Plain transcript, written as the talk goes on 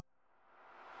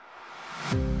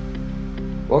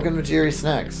Welcome to GRE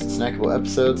Snacks, snackable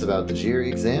episodes about the GRE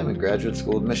exam and graduate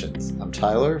school admissions. I'm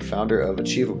Tyler, founder of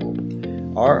Achievable.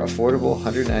 Our affordable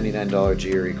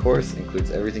 $199 GRE course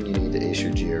includes everything you need to ace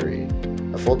your GRE.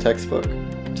 A full textbook,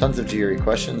 tons of GRE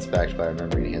questions backed by our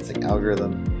memory-enhancing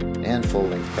algorithm, and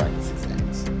full-length practice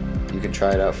exams. You can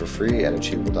try it out for free at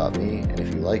achievable.me, and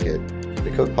if you like it,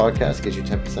 the code podcast gets you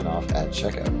 10% off at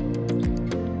checkout.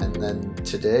 And then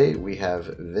today we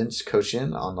have Vince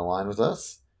Cochin on the line with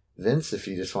us. Vince, if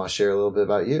you just want to share a little bit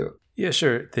about you. Yeah,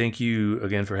 sure. Thank you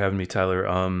again for having me, Tyler.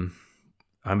 I'm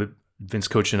Vince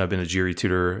Cochin. I've been a GRE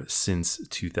tutor since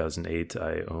 2008.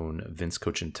 I own Vince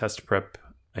Cochin Test Prep,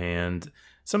 and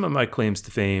some of my claims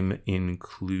to fame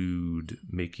include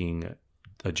making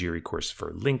a GRE course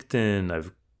for LinkedIn.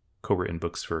 I've co-written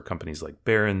books for companies like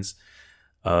Barron's.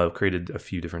 I've created a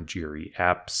few different GRE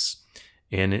apps.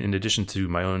 And in addition to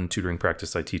my own tutoring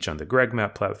practice, I teach on the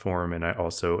GregMap platform, and I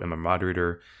also am a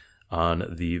moderator on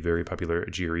the very popular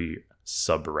GRE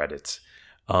subreddit.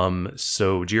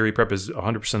 So GRE prep is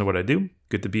 100% of what I do.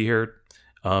 Good to be here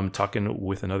talking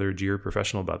with another GRE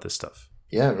professional about this stuff.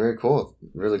 Yeah, very cool.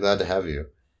 Really glad to have you.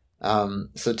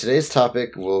 So today's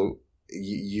topic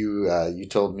you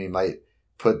told me might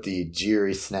put the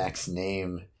GRE Snacks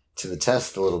name to the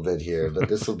test a little bit here, but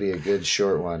this will be a good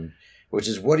short one, which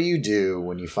is, what do you do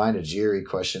when you find a GRE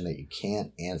question that you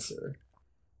can't answer?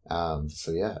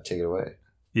 So yeah, take it away.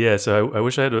 Yeah, so I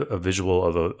wish I had a visual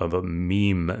of a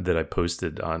meme that I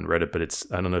posted on Reddit, but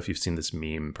I don't know if you've seen this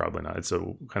meme, probably not. It's a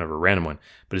kind of a random one,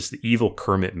 but it's the evil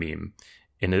Kermit meme.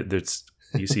 And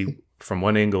you see from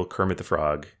one angle, Kermit the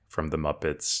Frog from the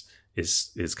Muppets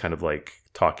is kind of like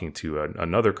talking to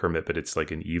another Kermit, but it's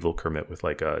like an evil Kermit with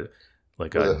with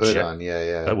a hood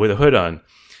on, with a hood on.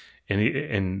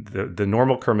 And the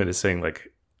normal Kermit is saying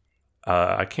like,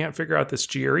 I can't figure out this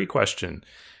GRE question.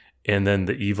 And then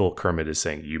the evil Kermit is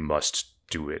saying, you must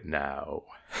do it now.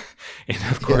 And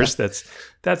of course,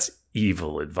 that's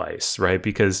evil advice, right?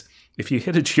 Because if you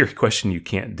hit a GRE question you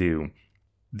can't do,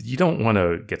 you don't want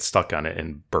to get stuck on it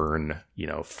and burn,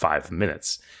 5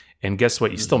 minutes. And guess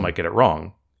what? You still might get it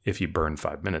wrong if you burn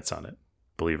 5 minutes on it,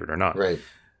 believe it or not. Right.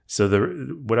 So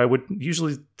what I would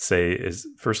usually say is,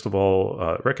 first of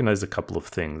all, recognize a couple of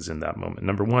things in that moment.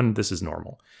 Number one, this is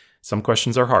normal. Some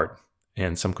questions are hard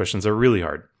and some questions are really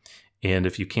hard. And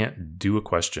if you can't do a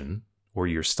question, or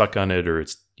you're stuck on it, or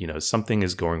it's, something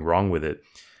is going wrong with it,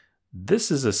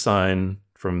 this is a sign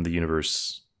from the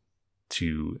universe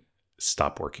to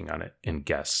stop working on it and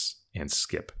guess and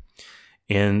skip.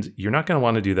 And you're not going to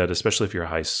want to do that, especially if you're a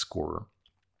high scorer,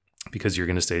 because you're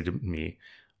going to say to me,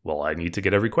 well, I need to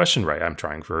get every question right. I'm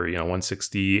trying for,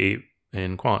 168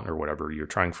 in quant or whatever you're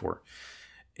trying for.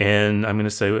 And I'm going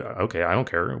to say, okay, I don't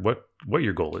care what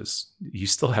your goal is. You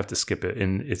still have to skip it.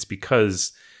 And it's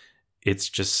because it's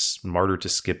just smarter to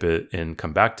skip it and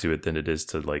come back to it than it is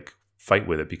to fight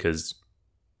with it, because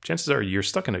chances are you're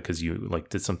stuck in it because you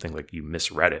did something, like you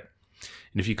misread it.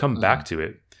 And if you come back to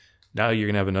it, now you're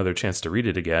going to have another chance to read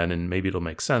it again, and maybe it'll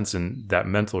make sense. And that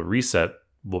mental reset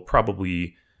will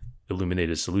probably illuminate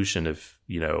a solution if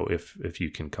you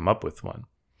can come up with one.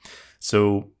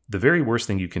 So the very worst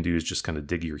thing you can do is just kind of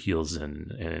dig your heels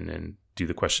in and do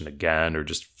the question again, or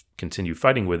just continue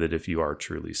fighting with it if you are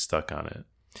truly stuck on it.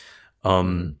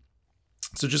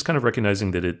 So just kind of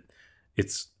recognizing that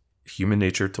it's human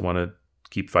nature to want to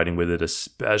keep fighting with it,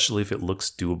 especially if it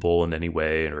looks doable in any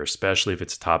way, or especially if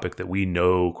it's a topic that we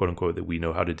know, quote unquote, that we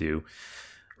know how to do.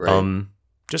 Right.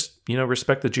 Just,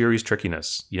 respect the GRE's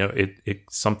trickiness. It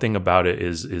something about it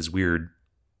is weird,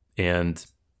 and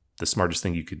the smartest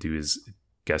thing you could do is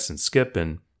guess and skip,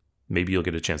 and maybe you'll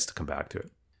get a chance to come back to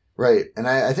it. Right. And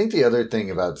I think the other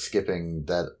thing about skipping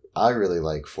that I really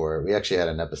like we actually had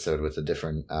an episode with a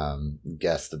different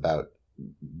guest about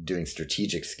doing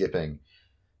strategic skipping,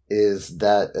 is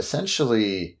that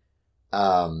essentially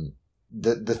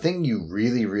the thing you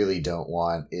really, really don't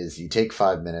want is you take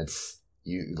 5 minutes.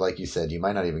 Like you said, you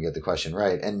might not even get the question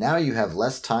right. And now you have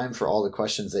less time for all the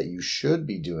questions that you should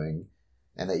be doing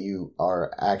and that you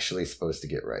are actually supposed to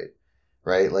get right.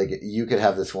 Right? Like, you could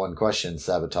have this one question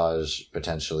sabotage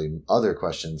potentially other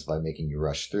questions by making you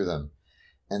rush through them.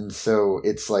 And so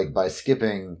it's like, by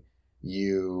skipping,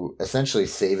 you essentially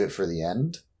save it for the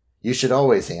end. You should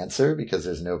always answer, because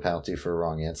there's no penalty for a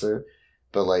wrong answer.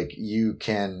 But you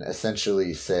can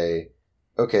essentially say,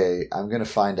 okay, I'm going to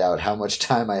find out how much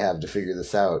time I have to figure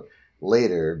this out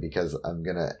later, because I'm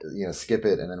going to, skip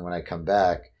it. And then when I come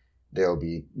back, there'll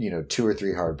be, 2 or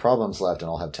 3 hard problems left, and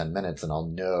I'll have 10 minutes, and I'll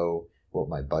know what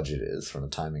my budget is from a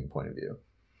timing point of view.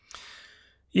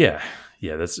 Yeah,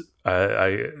 that's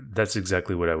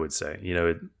exactly what I would say.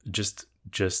 Just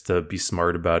just be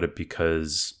smart about it,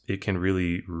 because it can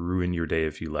really ruin your day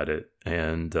if you let it.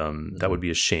 And that would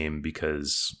be a shame,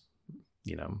 because,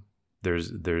 you know,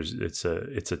 it's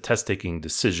a test taking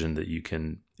decision that you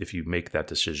can, if you make that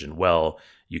decision well,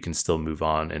 you can still move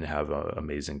on and have an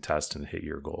amazing test and hit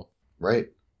your goal. Right.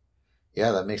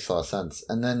 Yeah, that makes a lot of sense.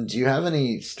 And then do you have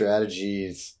any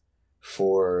strategies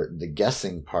for the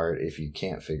guessing part if you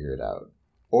can't figure it out?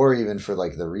 Or even for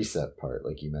like the reset part,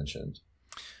 like you mentioned?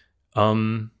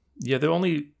 Yeah,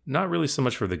 not really so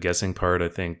much for the guessing part. I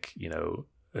think, you know,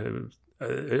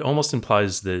 it almost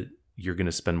implies that you're going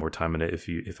to spend more time in it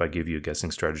if I give you a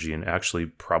guessing strategy, and actually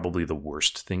probably the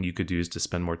worst thing you could do is to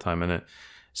spend more time in it.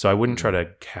 So I wouldn't try to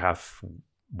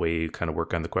halfway kind of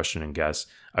work on the question and guess.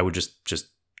 I would just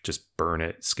burn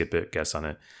it, skip it, guess on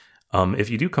it. If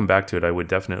you do come back to it, I would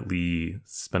definitely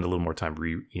spend a little more time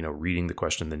reading the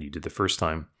question than you did the first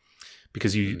time,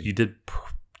 because you did,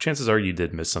 chances are you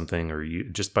did miss something, or you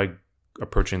just by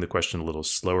approaching the question a little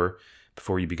slower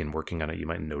before you begin working on it, you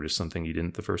might notice something you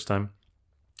didn't the first time.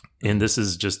 And this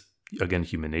is just, again,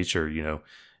 human nature, you know,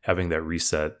 having that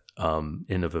reset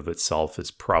in of itself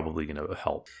is probably going to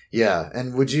help. Yeah.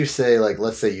 And would you say, like,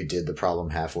 let's say you did the problem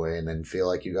halfway and then feel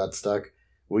like you got stuck,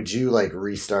 would you like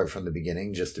restart from the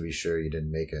beginning just to be sure you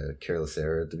didn't make a careless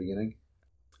error at the beginning?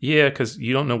 Yeah, because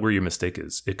you don't know where your mistake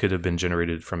is. It could have been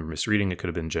generated from misreading. It could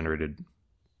have been generated,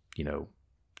 you know,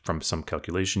 from some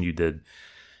calculation you did.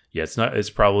 Yeah, it's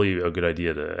probably a good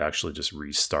idea to actually just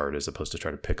restart as opposed to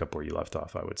try to pick up where you left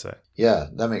off, I would say. Yeah,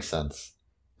 that makes sense.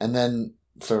 And then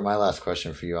sort of my last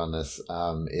question for you on this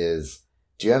is,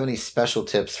 do you have any special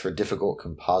tips for difficult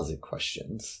composite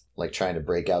questions, like trying to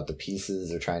break out the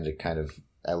pieces or trying to kind of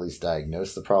at least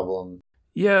diagnose the problem?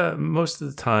 Yeah, most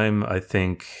of the time, I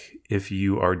think if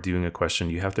you are doing a question,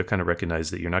 you have to kind of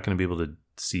recognize that you're not going to be able to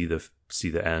see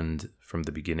the end from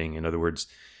the beginning. In other words,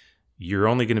 you're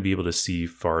only going to be able to see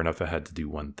far enough ahead to do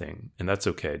one thing, and that's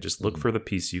okay. Just look for the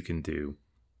piece you can do.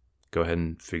 Go ahead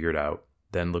and figure it out.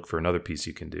 Then look for another piece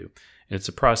you can do. And it's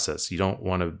a process. You don't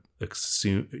want to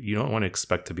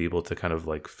expect to be able to kind of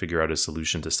like figure out a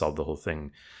solution to solve the whole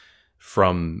thing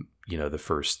from, you know, the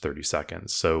first 30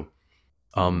 seconds. So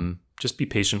just be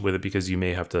patient with it, because you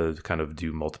may have to kind of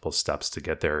do multiple steps to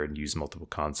get there and use multiple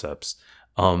concepts.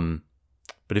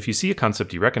 But if you see a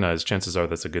concept you recognize, chances are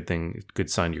that's a good thing, good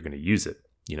sign you're going to use it.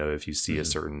 You know, if you see a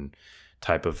certain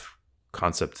type of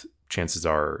concept, chances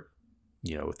are,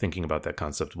 you know, thinking about that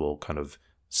concept will kind of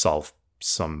solve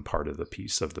some part of the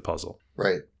piece of the puzzle.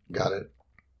 Right. Got it.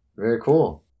 Very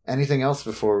cool. Anything else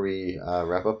before we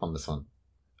wrap up on this one?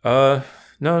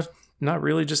 No, not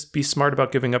really. Just be smart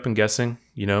about giving up and guessing.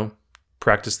 You know,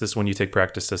 practice this when you take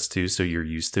practice tests too, so you're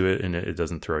used to it and it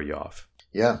doesn't throw you off.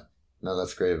 Yeah. No,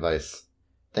 that's great advice.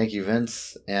 Thank you,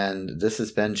 Vince. And this has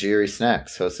been GRE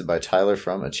Snacks, hosted by Tyler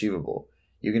from Achievable.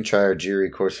 You can try our GRE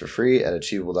course for free at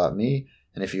achievable.me.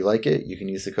 And if you like it, you can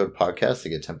use the code podcast to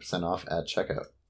get 10% off at checkout.